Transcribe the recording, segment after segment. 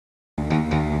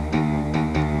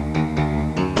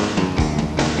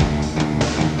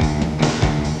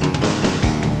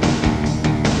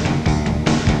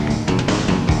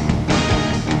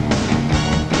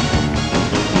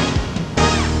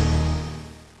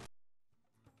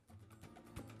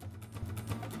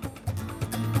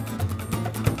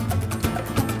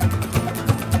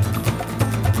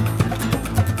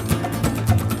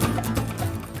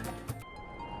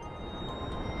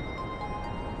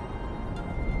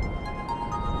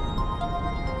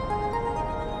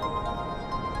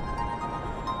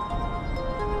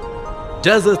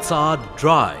Deserts are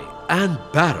dry and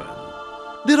barren.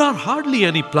 There are hardly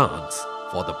any plants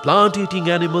for the plant-eating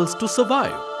animals to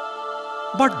survive.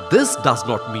 But this does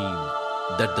not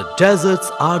mean that the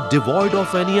deserts are devoid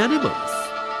of any animals.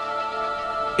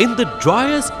 In the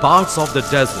driest parts of the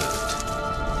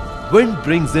desert, wind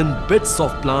brings in bits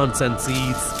of plants and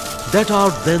seeds that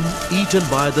are then eaten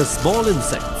by the small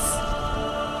insects.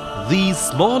 These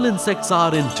small insects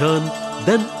are in turn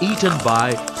then eaten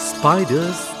by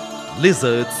spiders,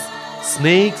 lizards,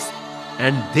 snakes,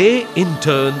 and they in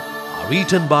turn are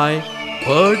eaten by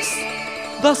birds,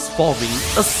 thus forming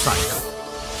a cycle.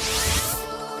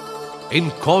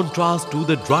 In contrast to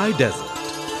the dry desert,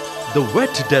 the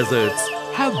wet deserts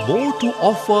have more to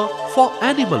offer for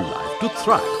animal life to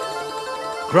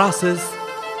thrive. Grasses,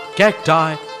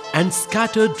 cacti, and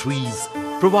scattered trees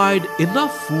provide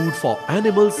enough food for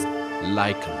animals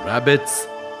like rabbits,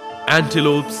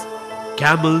 antelopes,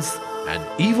 camels, and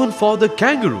even for the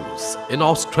kangaroos in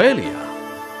Australia.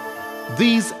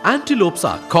 These antelopes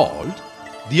are called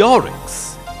the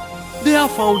oryx. They are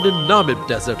found in Namib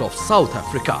Desert of South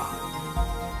Africa.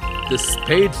 The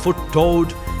spade-foot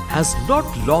toad has not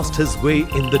lost his way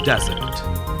in the desert,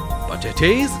 but it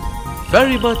is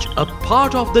very much a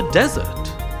part of the desert.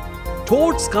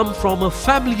 Toads come from a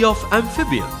family of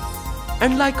amphibians,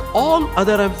 and like all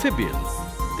other amphibians,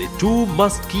 they too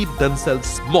must keep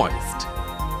themselves moist.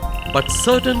 But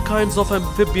certain kinds of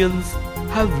amphibians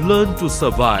have learned to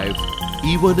survive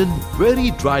even in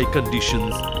very dry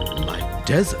conditions like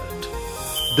desert.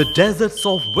 The deserts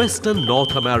of Western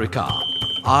North America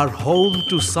are home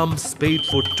to some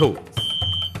spade-foot toads.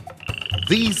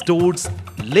 These toads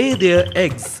lay their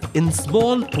eggs in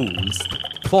small pools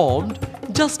formed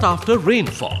just after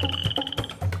rainfall.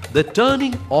 The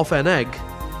turning of an egg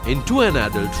into an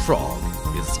adult frog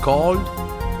is called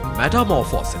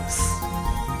metamorphosis.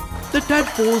 The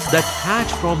tadpoles that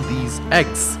hatch from these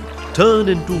eggs turn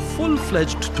into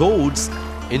full-fledged toads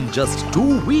in just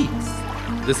 2 weeks.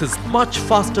 This is much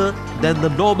faster than the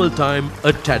normal time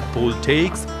a tadpole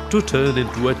takes to turn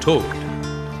into a toad.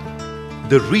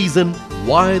 The reason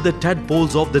why the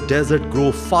tadpoles of the desert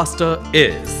grow faster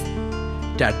is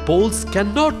tadpoles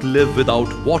cannot live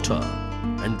without water,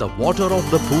 and the water of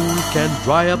the pool can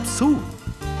dry up soon.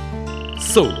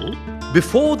 So,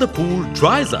 before the pool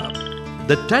dries up,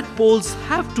 the tadpoles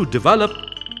have to develop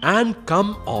and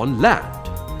come on land.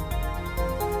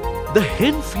 The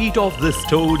hind feet of this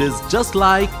toad is just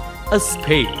like a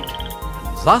spade,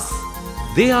 and thus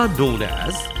they are known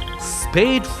as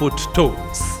spade-foot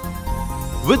toads.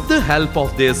 With the help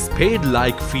of their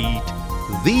spade-like feet,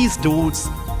 these toads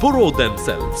burrow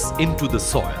themselves into the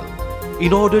soil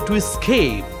in order to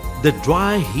escape the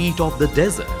dry heat of the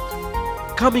desert,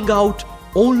 coming out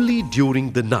only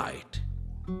during the night.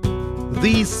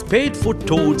 These spade-foot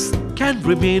toads can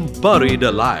remain buried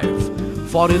alive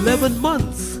for 11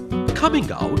 months,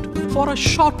 coming out for a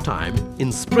short time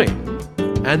in spring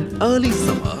and early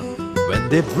summer when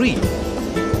they breathe.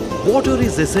 Water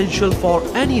is essential for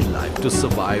any life to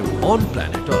survive on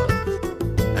planet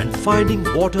Earth, and finding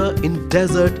water in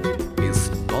desert is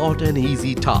not an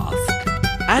easy task.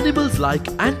 Animals like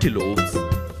antelopes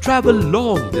travel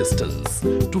long distance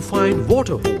to find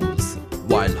water holes,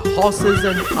 while horses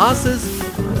and asses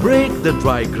break the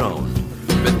dry ground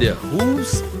with their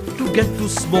hooves to get to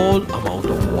small amount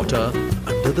of water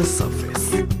under the surface.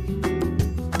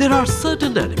 There are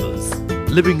certain animals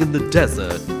living in the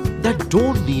desert that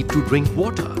don't need to drink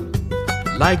water,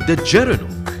 like the gerenuk.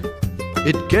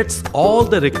 It gets all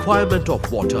the requirement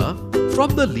of water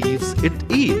from the leaves it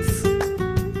eats.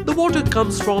 The water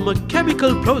comes from a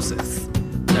chemical process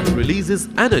that releases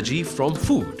energy from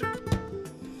food.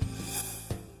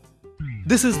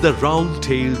 This is the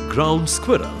round-tailed ground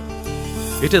squirrel.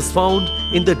 It is found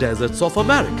in the deserts of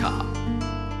America.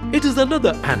 It is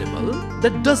another animal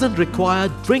that doesn't require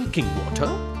drinking water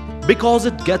because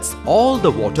it gets all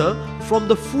the water from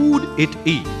the food it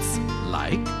eats,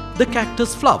 like the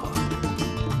cactus flower.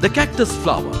 The cactus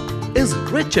flower is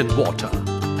rich in water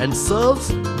and serves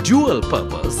dual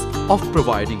purpose of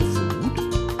providing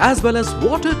food as well as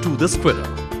water to the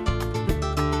squirrel.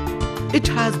 It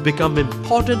has become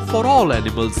important for all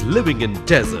animals living in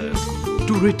deserts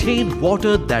to retain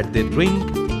water that they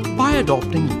drink by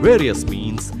adopting various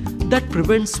means that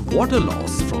prevents water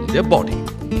loss from their body.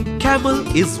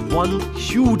 Camel is one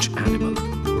huge animal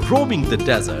roaming the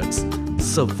deserts,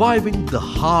 surviving the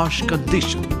harsh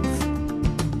conditions.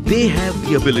 They have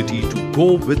the ability to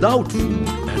go without food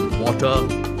and water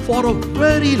for a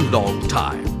very long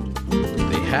time.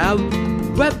 They have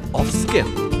web of skin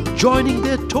joining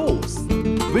their toes,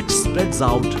 which spreads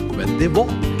out when they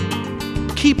walk.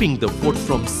 keeping the foot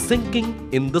from sinking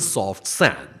in the soft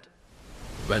sand.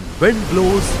 When wind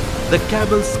blows, the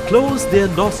camels close their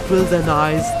nostrils and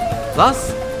eyes,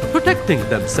 thus protecting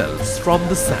themselves from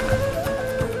the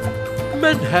sand.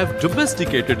 Men have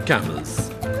domesticated camels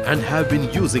and have been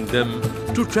using them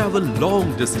to travel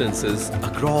long distances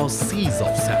across seas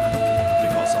of sand.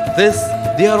 Because of this,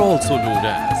 they are also known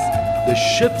as the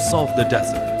ships of the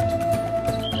desert.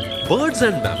 Birds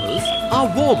and mammals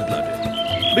are warm-blooded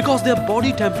because their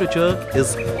body temperature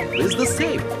is always the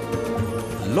same.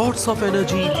 Lots of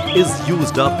energy is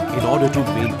used up in order to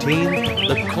maintain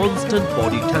the constant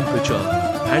body temperature,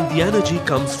 and the energy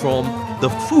comes from the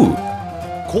food.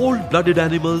 Cold-blooded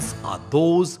animals are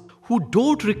those who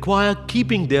don't require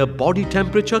keeping their body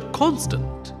temperature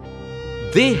constant.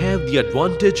 They have the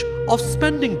advantage of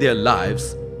spending their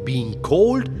lives being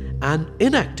cold and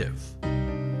inactive.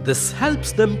 This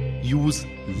helps them use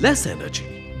less energy.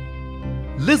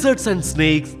 Lizards and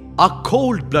snakes are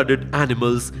cold-blooded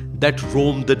animals that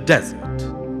roam the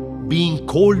desert. Being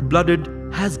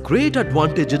cold-blooded has great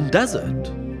advantage in desert.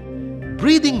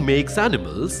 Breathing makes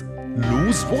animals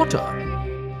lose water.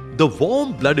 The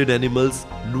warm-blooded animals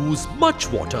lose much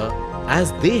water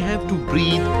as they have to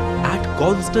breathe at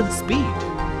constant speed,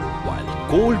 while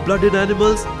cold-blooded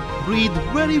animals breathe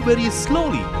very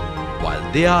slowly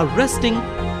while they are resting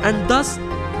and thus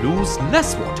lose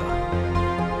less water.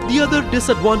 The other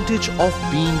disadvantage of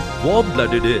being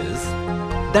warm-blooded is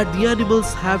that the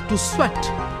animals have to sweat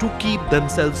to keep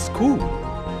themselves cool,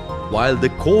 while the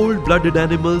cold-blooded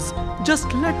animals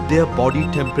just let their body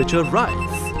temperature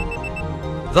rise.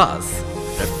 Thus,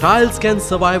 reptiles can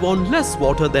survive on less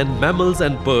water than mammals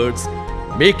and birds,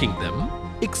 making them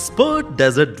expert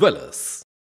desert dwellers.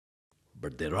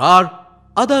 But there are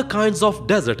other kinds of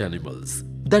desert animals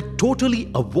that totally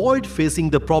avoid facing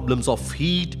the problems of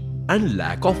heat and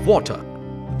lack of water.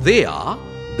 They are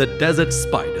the desert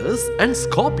spiders and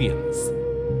scorpions.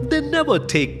 They never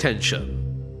take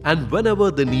tension, and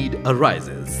whenever the need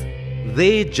arises,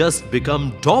 they just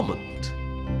become dormant.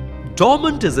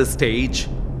 Dormant is a stage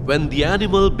when the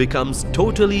animal becomes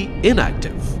totally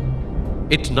inactive.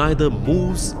 It neither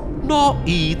moves nor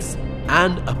eats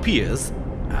and appears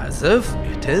as if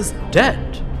it is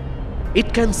dead.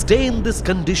 It can stay in this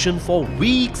condition for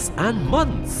weeks and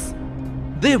months.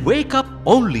 They wake up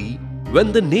only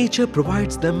when the nature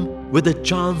provides them with a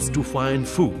chance to find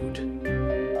food.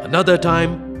 Another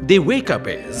time they wake up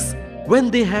is when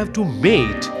they have to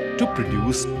mate to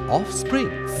produce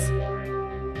offsprings.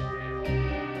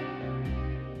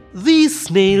 These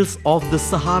snails of the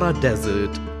Sahara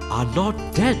Desert are not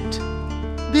dead.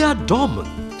 They are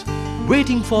dormant,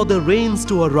 waiting for the rains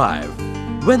to arrive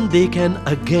when they can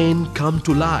again come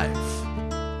to life.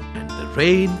 And the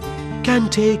rain can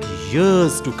take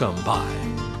years to come by.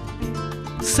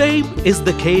 Same is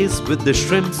the case with the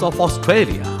shrimps of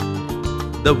Australia.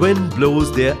 The wind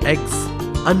blows their eggs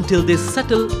until they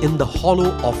settle in the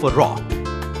hollow of a rock.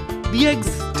 The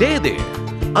eggs stay there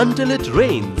until it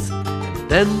rains, and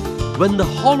then when the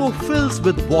hollow fills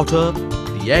with water,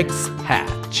 the eggs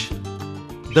hatch.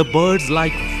 The birds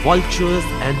like vultures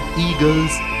and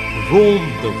eagles roam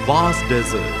the vast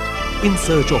desert in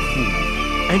search of food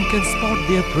and can spot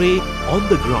their prey on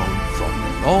the ground from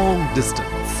a long distance.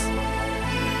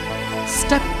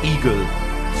 Steppe eagle,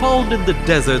 found in the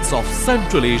deserts of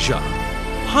Central Asia,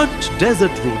 hunt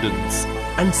desert rodents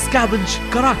and scavenge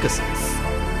carcasses,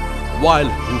 while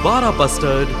Hubara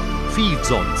bustard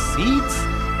feeds on seeds,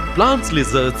 plants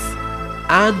lizards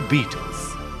and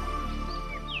beetles.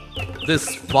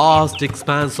 This vast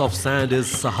expanse of sand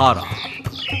is Sahara,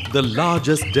 the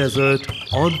largest desert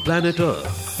on planet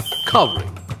Earth, covering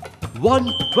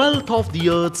 1/12 of the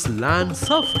Earth's land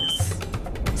surface.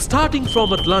 Starting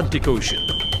from Atlantic Ocean,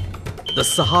 the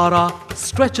Sahara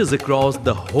stretches across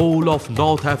the whole of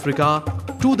North Africa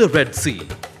to the Red Sea,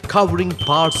 covering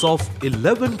parts of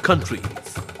 11 countries.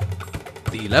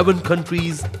 The 11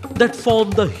 countries that form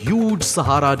the huge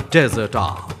Sahara Desert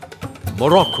are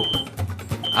Morocco,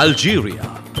 Algeria,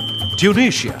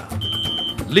 Tunisia,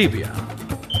 Libya,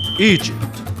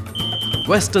 Egypt,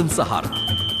 Western Sahara,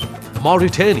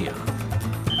 Mauritania,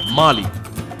 Mali,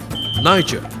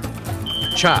 Niger,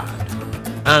 Chad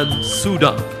and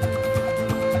Sudan.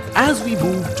 As we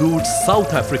move towards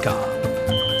South Africa,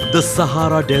 the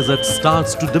Sahara Desert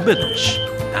starts to diminish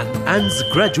and ends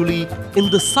gradually in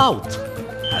the south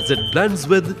as it blends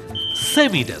with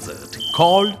semi-desert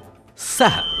called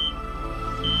Sahel.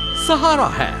 Sahara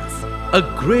has a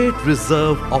great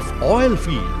reserve of oil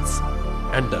fields,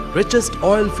 and the richest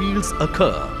oil fields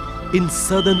occur in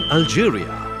southern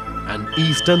Algeria and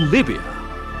eastern Libya.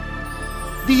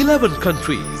 The 11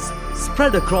 countries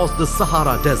spread across the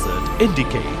Sahara Desert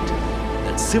indicate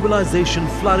that civilization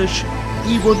flourished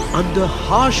even under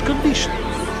harsh conditions.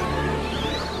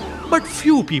 But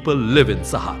few people live in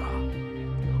Sahara.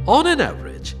 On an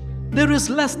average, there is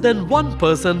less than one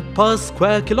person per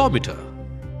square kilometer.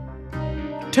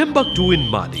 Timbuktu in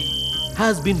Mali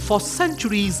has been for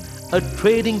centuries a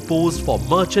trading post for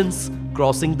merchants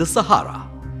crossing the Sahara.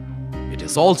 It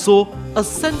is also a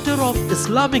center of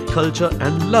Islamic culture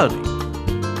and learning.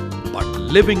 But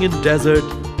living in desert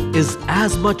is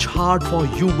as much hard for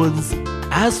humans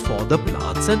as for the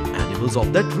plants and animals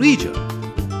of that region.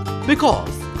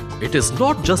 Because it is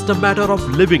not just a matter of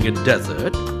living in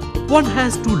desert, one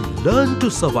has to learn to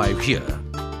survive here.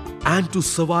 And to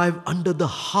survive under the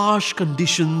harsh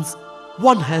conditions,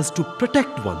 one has to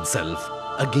protect oneself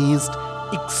against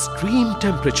extreme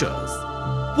temperatures.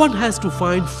 One has to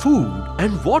find food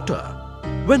and water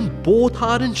when both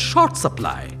are in short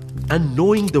supply, and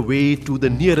knowing the way to the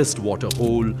nearest water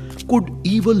hole could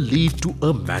even lead to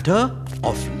a matter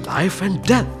of life and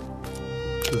death.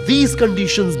 These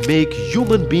conditions make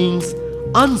human beings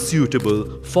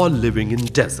unsuitable for living in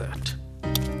desert.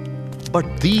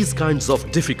 But these kinds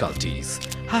of difficulties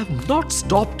have not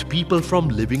stopped people from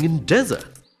living in desert.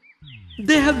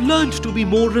 They have learned to be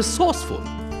more resourceful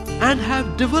and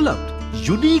have developed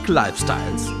unique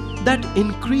lifestyles that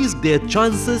increase their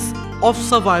chances of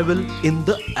survival in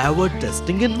the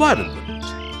ever-testing environment.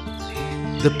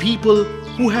 The people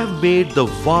who have made the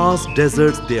vast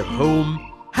deserts their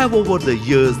home have over the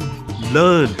years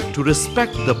learned to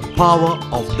respect the power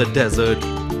of the desert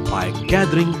by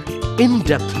gathering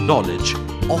in-depth knowledge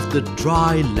of the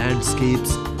dry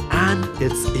landscapes and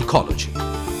its ecology.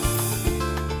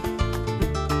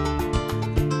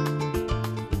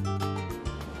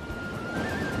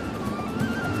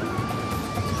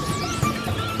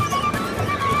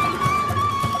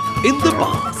 In the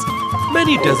past,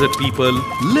 many desert people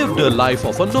lived a life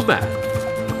of a nomad.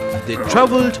 They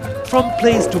traveled from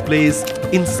place to place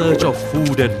in search of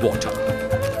food and water.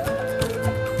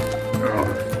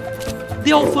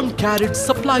 They often carried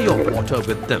supply of water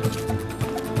with them.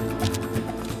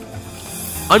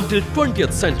 Until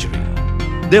 20th century,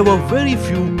 there were very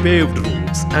few paved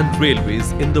roads and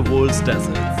railways in the world's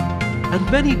deserts,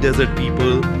 and many desert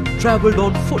people traveled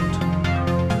on foot.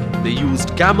 They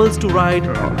used camels to ride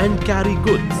and carry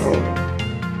goods.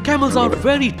 Camels are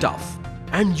very tough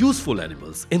and useful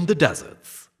animals in the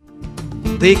deserts.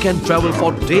 They can travel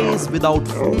for days without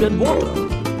food and water.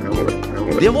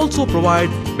 They also provide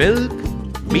milk,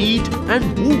 meat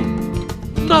and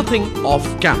wool. Nothing of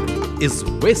camel is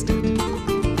wasted.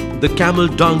 The camel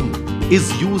dung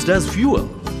is used as fuel,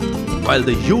 while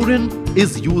the urine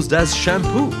is used as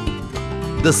shampoo.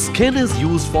 The skin is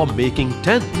used for making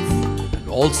tents and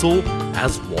also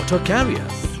as water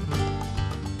carriers.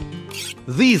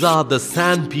 These are the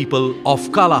sand people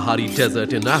of Kalahari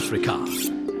Desert in Africa.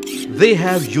 They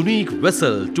have unique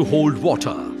vessel to hold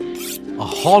water, a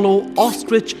hollow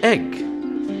ostrich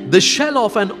egg. The shell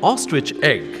of an ostrich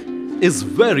egg is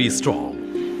very strong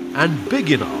and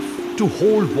big enough to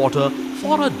hold water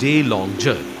for a day-long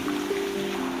journey.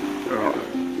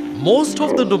 Most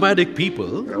of the nomadic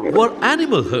people were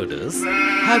animal herders,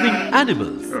 having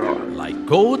animals like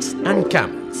goats and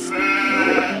camels.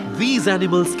 These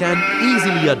animals can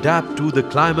easily adapt to the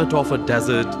climate of a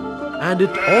desert, and it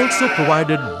also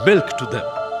provided milk to them.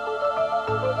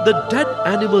 The dead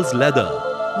animal's leather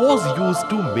was used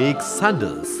to make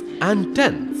sandals and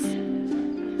tents.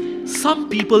 Some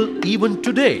people even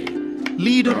today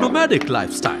lead a nomadic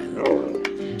lifestyle.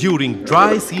 During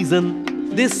dry season,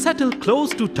 they settle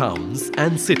close to towns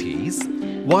and cities,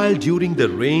 while during the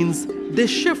rains, they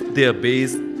shift their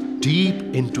base deep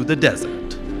into the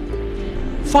desert.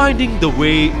 Finding the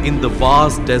way in the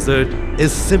vast desert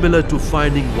is similar to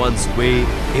finding one's way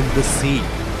in the sea.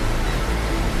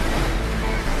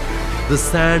 The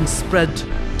sand spread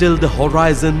till the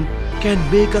horizon can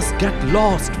make us get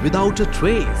lost without a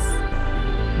trace.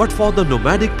 But for the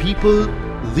nomadic people,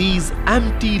 these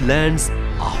empty lands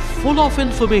are full of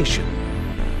information.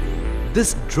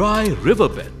 This dry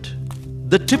riverbed,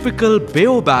 the typical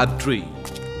baobab tree,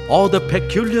 or the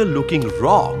peculiar looking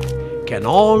rock can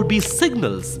all be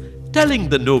signals telling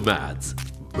the nomads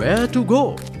where to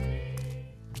go.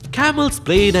 Camels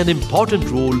played an important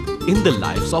role in the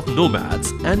lives of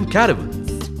nomads and caravans.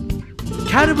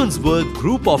 Caravans were a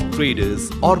group of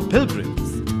traders or pilgrims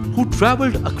who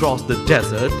traveled across the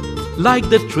desert like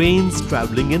the trains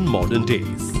traveling in modern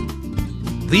days.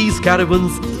 These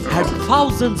caravans had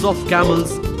thousands of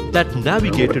camels that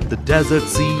navigated the desert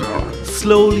sea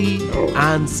slowly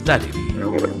and steadily.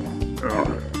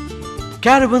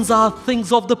 Caravans are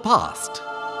things of the past.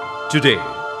 Today,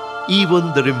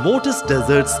 even the remotest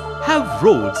deserts have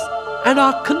roads and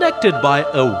are connected by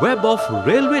a web of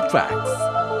railway tracks.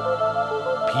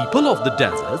 People of the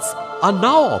deserts are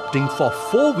now opting for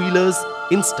four-wheelers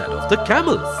instead of the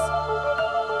camels.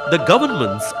 The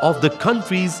governments of the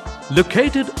countries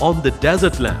located on the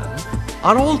desert land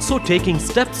are also taking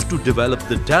steps to develop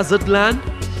the desert land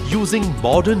using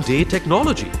modern-day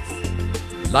technologies.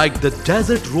 Like the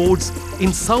desert roads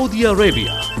in Saudi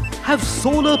Arabia have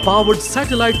solar-powered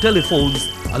satellite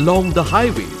telephones along the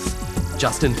highways,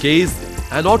 just in case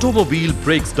an automobile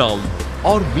breaks down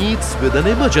or meets with an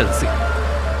emergency.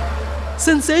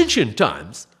 Since ancient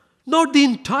times, not the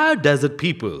entire desert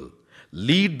people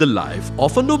lead the life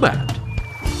of a nomad.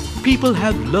 People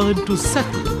have learned to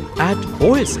settle at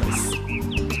oases.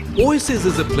 Oasis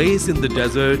is a place in the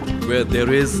desert where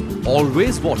there is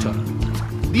always water.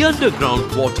 The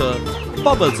underground water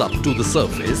bubbles up to the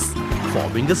surface,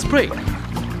 forming a spring.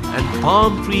 And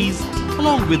palm trees,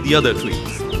 along with the other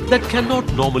trees that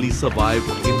cannot normally survive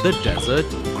in the desert,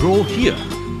 grow here.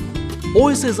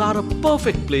 Oases are a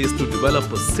perfect place to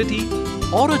develop a city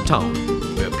or a town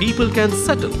where people can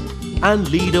settle and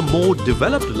lead a more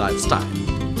developed lifestyle.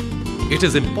 It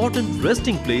is an important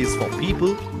resting place for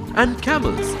people and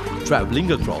camels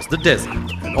traveling across the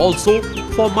desert, and also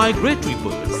for migratory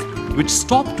birds which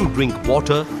stop to drink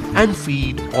water and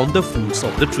feed on the fruits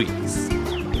of the trees.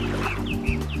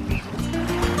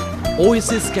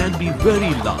 Oases can be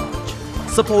very large,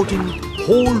 supporting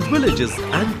whole villages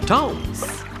and towns.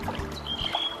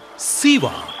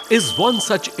 Siwa is one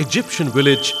such Egyptian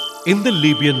village in the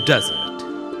Libyan desert.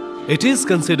 It is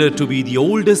considered to be the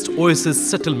oldest oasis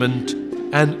settlement,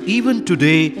 and even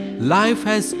today, life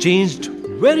has changed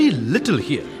very little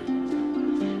here.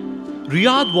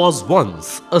 Riyadh was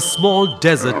once a small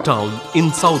desert town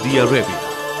in Saudi Arabia.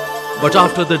 But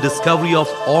after the discovery of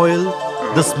oil,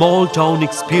 the small town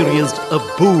experienced a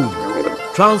boom,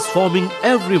 transforming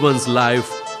everyone's life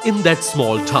in that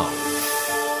small town.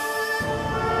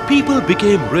 People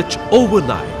became rich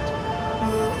overnight,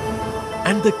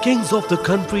 and the kings of the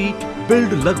country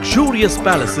built luxurious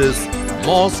palaces,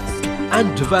 mosques,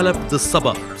 and developed the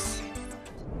suburbs.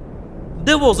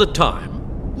 There was a time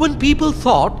when people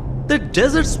thought that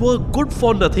deserts were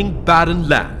good-for-nothing barren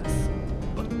lands.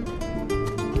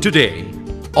 But today,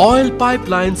 oil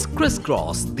pipelines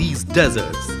crisscross these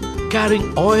deserts,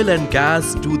 carrying oil and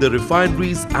gas to the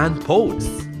refineries and ports.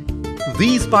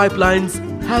 These pipelines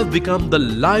have become the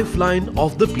lifeline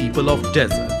of the people of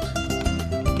desert.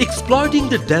 Exploiting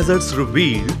the deserts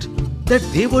revealed that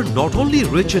they were not only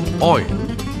rich in oil,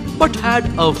 but had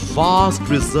a vast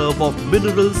reserve of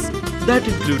minerals that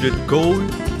included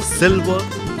gold, silver,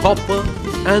 copper,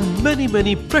 and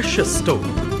many precious stones.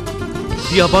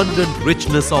 The abundant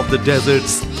richness of the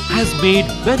deserts has made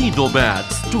many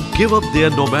nomads to give up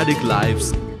their nomadic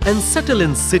lives and settle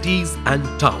in cities and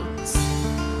towns.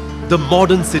 The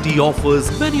modern city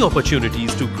offers many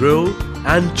opportunities to grow,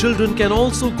 and children can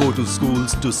also go to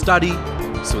schools to study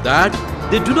so that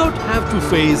they do not have to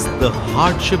face the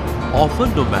hardship of a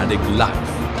nomadic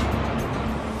life.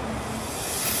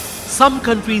 Some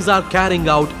countries are carrying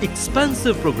out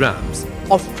expensive programs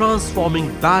of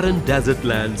transforming barren desert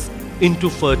lands into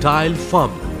fertile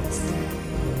farmlands.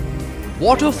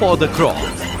 Water for the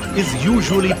crops is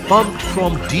usually pumped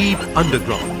from deep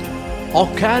underground or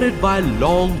carried by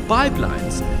long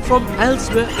pipelines from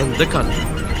elsewhere in the country.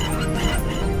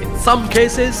 In some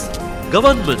cases,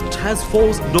 government has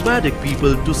forced nomadic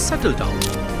people to settle down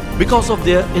because of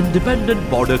their independent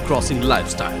border crossing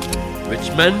lifestyle,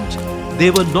 which meant they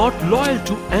were not loyal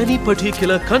to any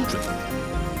particular country.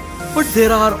 But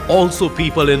there are also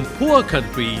people in poor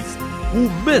countries who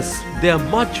miss their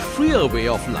much freer way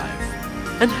of life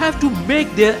and have to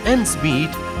make their ends meet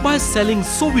by selling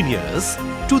souvenirs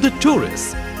to the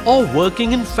tourists or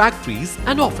working in factories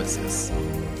and offices.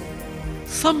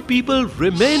 Some people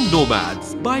remain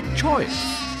nomads by choice.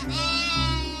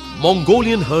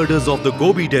 Mongolian herders of the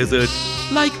Gobi Desert,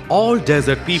 like all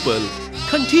desert people,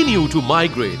 continue to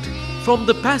migrate from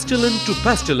the pastureland to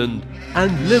pastureland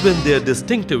and live in their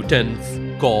distinctive tents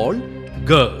called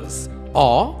gurs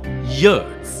or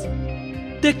yurts.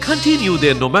 They continue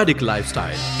their nomadic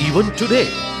lifestyle even today.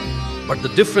 But the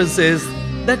difference is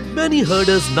that many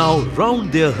herders now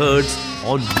round their herds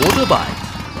on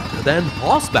motorbikes rather than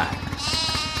horseback.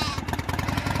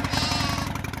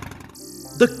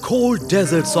 The cold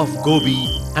deserts of Gobi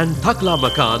and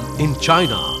Taklamakan in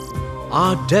China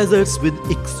are deserts with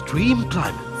extreme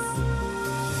climates.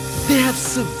 They have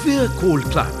severe cold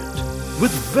climate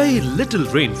with very little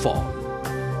rainfall.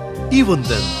 Even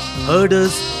then,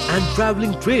 herders and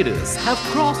traveling traders have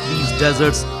crossed these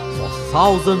deserts for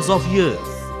thousands of years.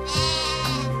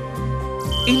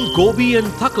 In Gobi and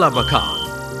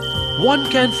Taklamakan, one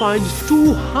can find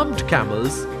two humped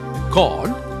camels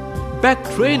called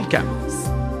back-train camels.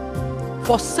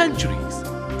 For centuries,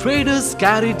 traders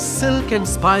carried silk and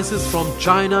spices from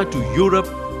China to Europe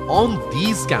on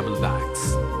these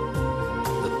camelbacks.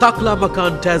 The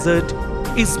Taklamakan desert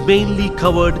is mainly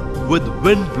covered with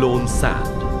wind-blown sand.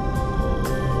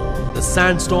 The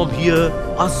sandstorms here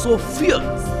are so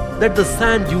fierce that the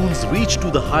sand dunes reach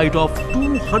to the height of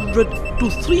 200 to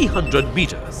 300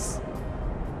 meters.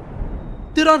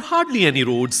 There are hardly any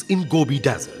roads in Gobi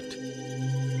Desert.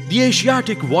 The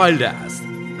Asiatic wild ass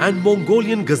and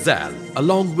Mongolian gazelle,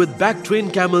 along with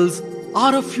back-train camels,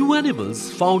 are a few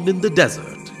animals found in the desert.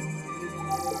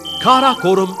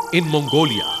 Karakoram in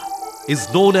Mongolia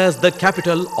is known as the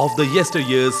capital of the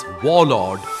yesteryear's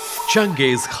warlord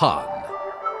Genghis Khan.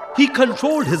 He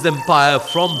controlled his empire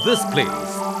from this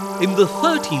place in the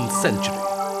 13th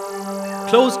century.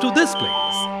 Close to this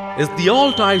place is the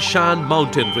Altai Shan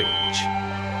mountain range.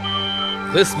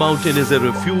 This mountain is a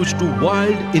refuge to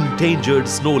wild, endangered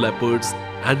snow leopards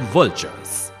and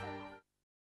vultures.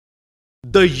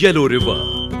 The Yellow River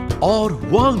or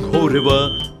Wangho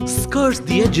River skirts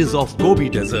the edges of Gobi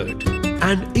Desert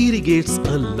and irrigates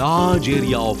a large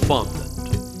area of farmland.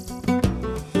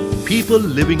 People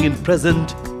living in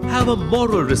present have a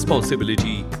moral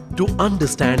responsibility to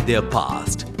understand their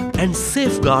past and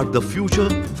safeguard the future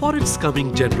for its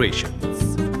coming generations.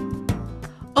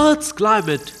 Earth's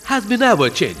climate has been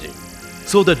ever-changing,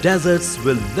 so the deserts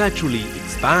will naturally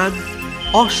expand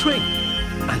or shrink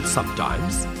and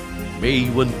sometimes may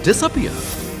even disappear.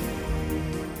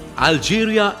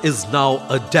 Algeria is now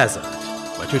a desert,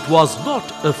 but it was not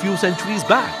a few centuries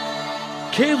back.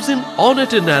 Caves in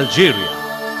Onet in Algeria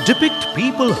depict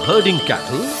people herding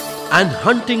cattle and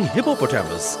hunting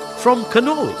hippopotamus from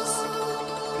canoes.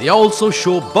 They also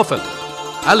show buffalo,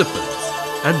 elephants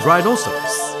and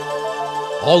rhinoceros.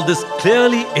 All this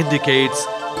clearly indicates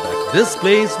that this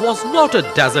place was not a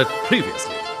desert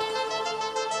previously.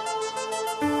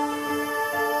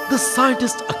 The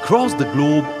scientists across the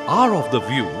globe are of the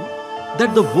view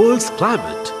that the world's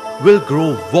climate will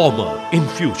grow warmer in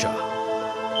future.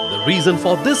 The reason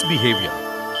for this behavior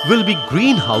will be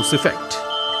greenhouse effect.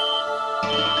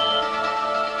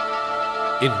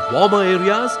 In warmer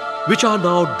areas, which are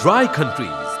now dry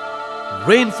countries,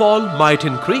 rainfall might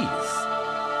increase.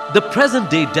 The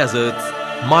present-day deserts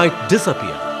might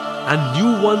disappear and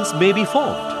new ones may be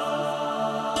formed.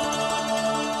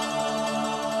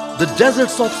 The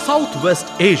deserts of Southwest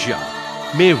Asia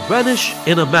may vanish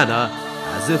in a manner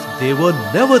as if they were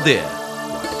never there,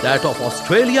 while that of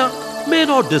Australia may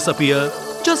not disappear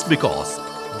just because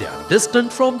they are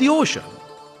distant from the ocean.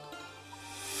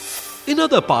 In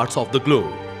other parts of the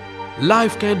globe,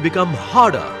 life can become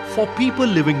harder for people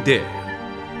living there.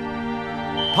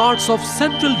 Parts of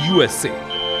central USA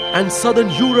and southern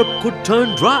Europe could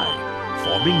turn dry,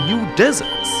 forming new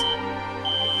deserts.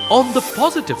 On the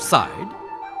positive side,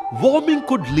 warming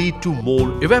could lead to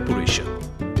more evaporation,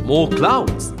 more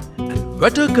clouds and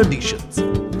wetter conditions,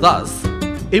 thus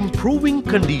improving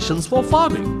conditions for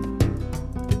farming.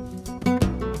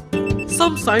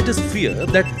 Some scientists fear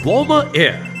that warmer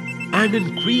air and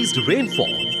increased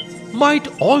rainfall might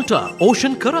alter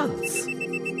ocean currents.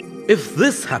 If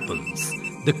this happens,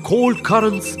 the cold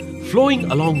currents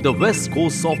flowing along the west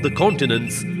coasts of the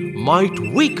continents might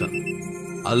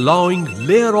weaken, allowing a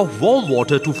layer of warm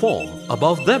water to form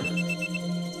above them.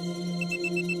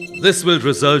 This will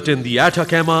result in the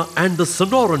Atacama and the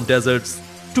Sonoran deserts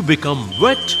to become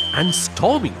wet and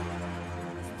stormy.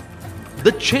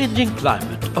 The changing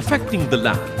climate affecting the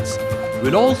lands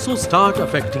will also start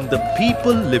affecting the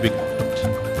people living on it.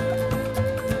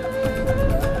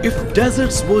 If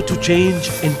deserts were to change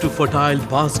into fertile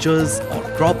pastures or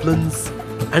croplands,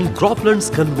 and croplands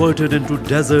converted into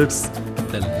deserts,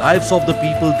 the lives of the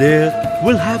people there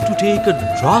will have to take a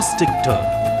drastic turn.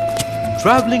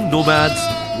 Traveling nomads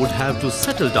would have to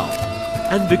settle down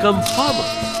and become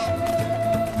farmers.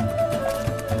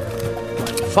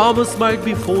 Farmers might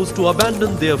be forced to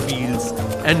abandon their fields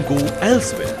and go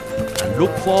elsewhere and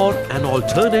look for an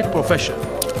alternate profession.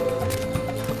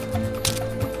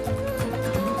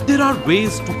 There are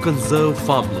ways to conserve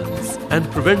farmlands and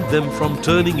prevent them from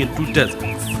turning into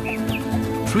deserts.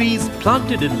 Trees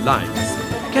planted in lines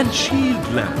can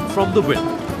shield land from the wind,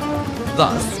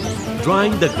 thus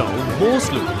drying the ground more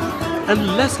slowly and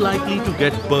less likely to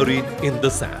get buried in the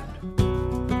sand.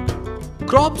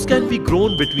 Crops can be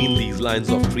grown between these lines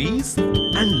of trees,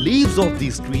 and leaves of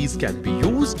these trees can be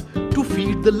used to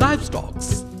feed the livestock.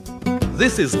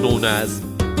 This is known as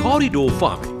corridor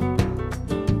farming.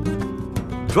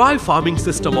 dry farming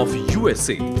system of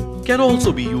USA can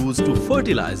also be used to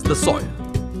fertilize the soil.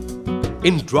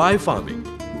 In dry farming,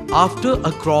 after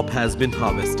a crop has been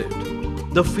harvested,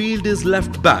 the field is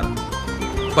left barren,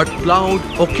 but plowed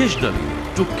occasionally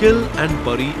to kill and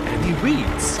bury any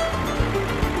weeds.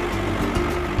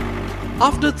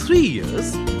 After 3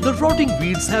 years, the rotting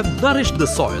weeds have nourished the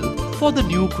soil for the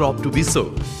new crop to be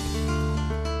sown.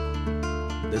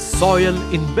 The soil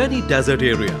in many desert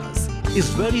areas is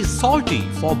very salty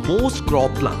for most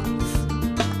crop plants.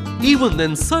 Even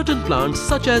then, certain plants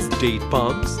such as date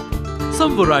palms,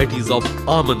 some varieties of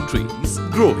almond trees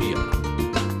grow here.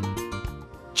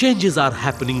 Changes are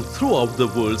happening throughout the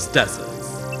world's deserts.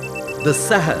 The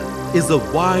Sahara is a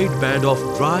wide band of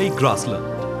dry grassland.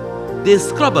 They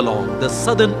scrub along the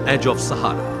southern edge of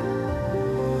Sahara.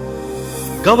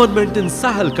 Government in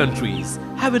Sahel countries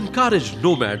have encouraged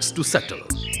nomads to settle.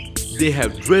 They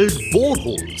have drilled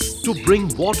boreholes to bring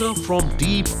water from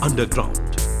deep underground.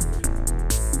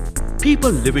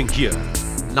 People living here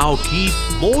now keep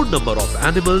more number of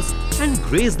animals and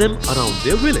graze them around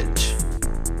their village.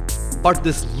 But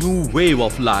this new wave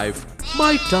of life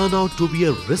might turn out to be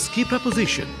a risky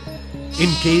proposition. In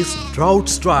case drought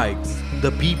strikes,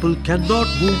 the people cannot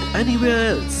move anywhere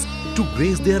else to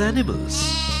graze their animals.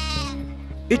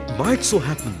 It might so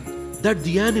happen that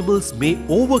the animals may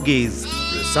overgaze,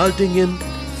 resulting in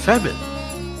famine.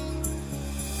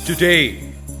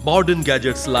 Today, modern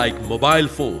gadgets like mobile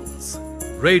phones,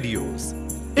 radios,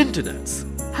 internets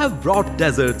have brought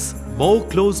deserts more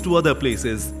close to other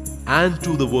places and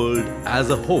to the world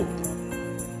as a whole.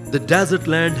 The desert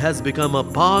land has become a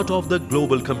part of the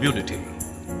global community.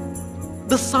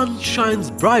 The sun shines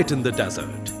bright in the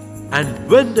desert, and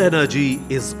wind energy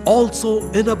is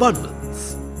also in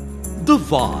abundance. The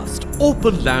vast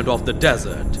open land of the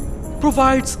desert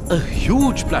provides a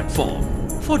huge platform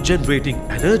for generating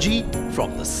energy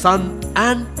from the sun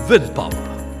and wind power.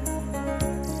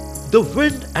 The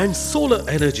wind and solar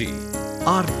energy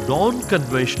are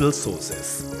non-conventional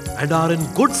sources and are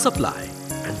in good supply,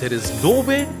 and there is no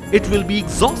way it will be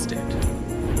exhausted.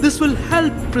 This will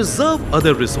help preserve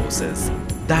other resources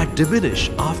that diminish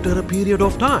after a period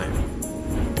of time.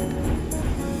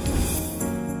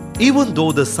 Even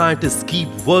though the scientists keep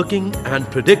working and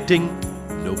predicting,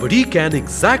 nobody can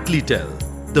exactly tell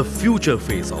the future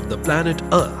phase of the planet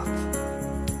Earth.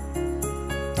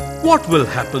 What will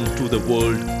happen to the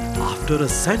world after a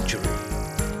century?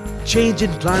 Change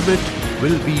in climate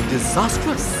will be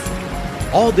disastrous,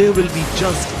 or there will be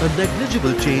just a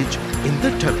negligible change in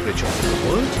the temperature of the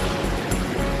world?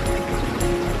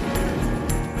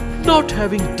 Not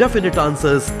having definite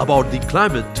answers about the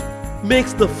climate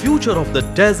makes the future of the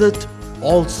desert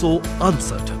also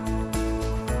uncertain.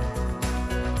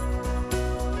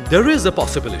 There is a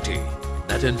possibility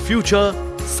that in future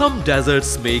some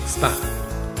deserts may expand,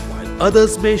 while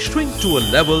others may shrink to a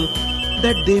level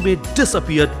that they may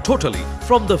disappear totally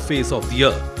from the face of the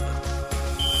earth.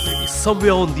 Maybe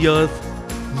somewhere on the earth,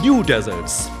 new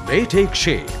deserts may take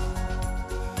shape.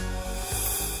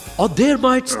 Or there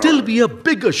might still be a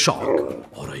bigger shock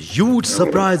or a huge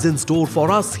surprise in store for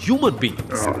us human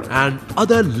beings and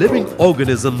other living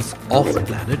organisms of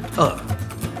planet Earth.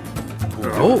 Who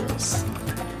knows?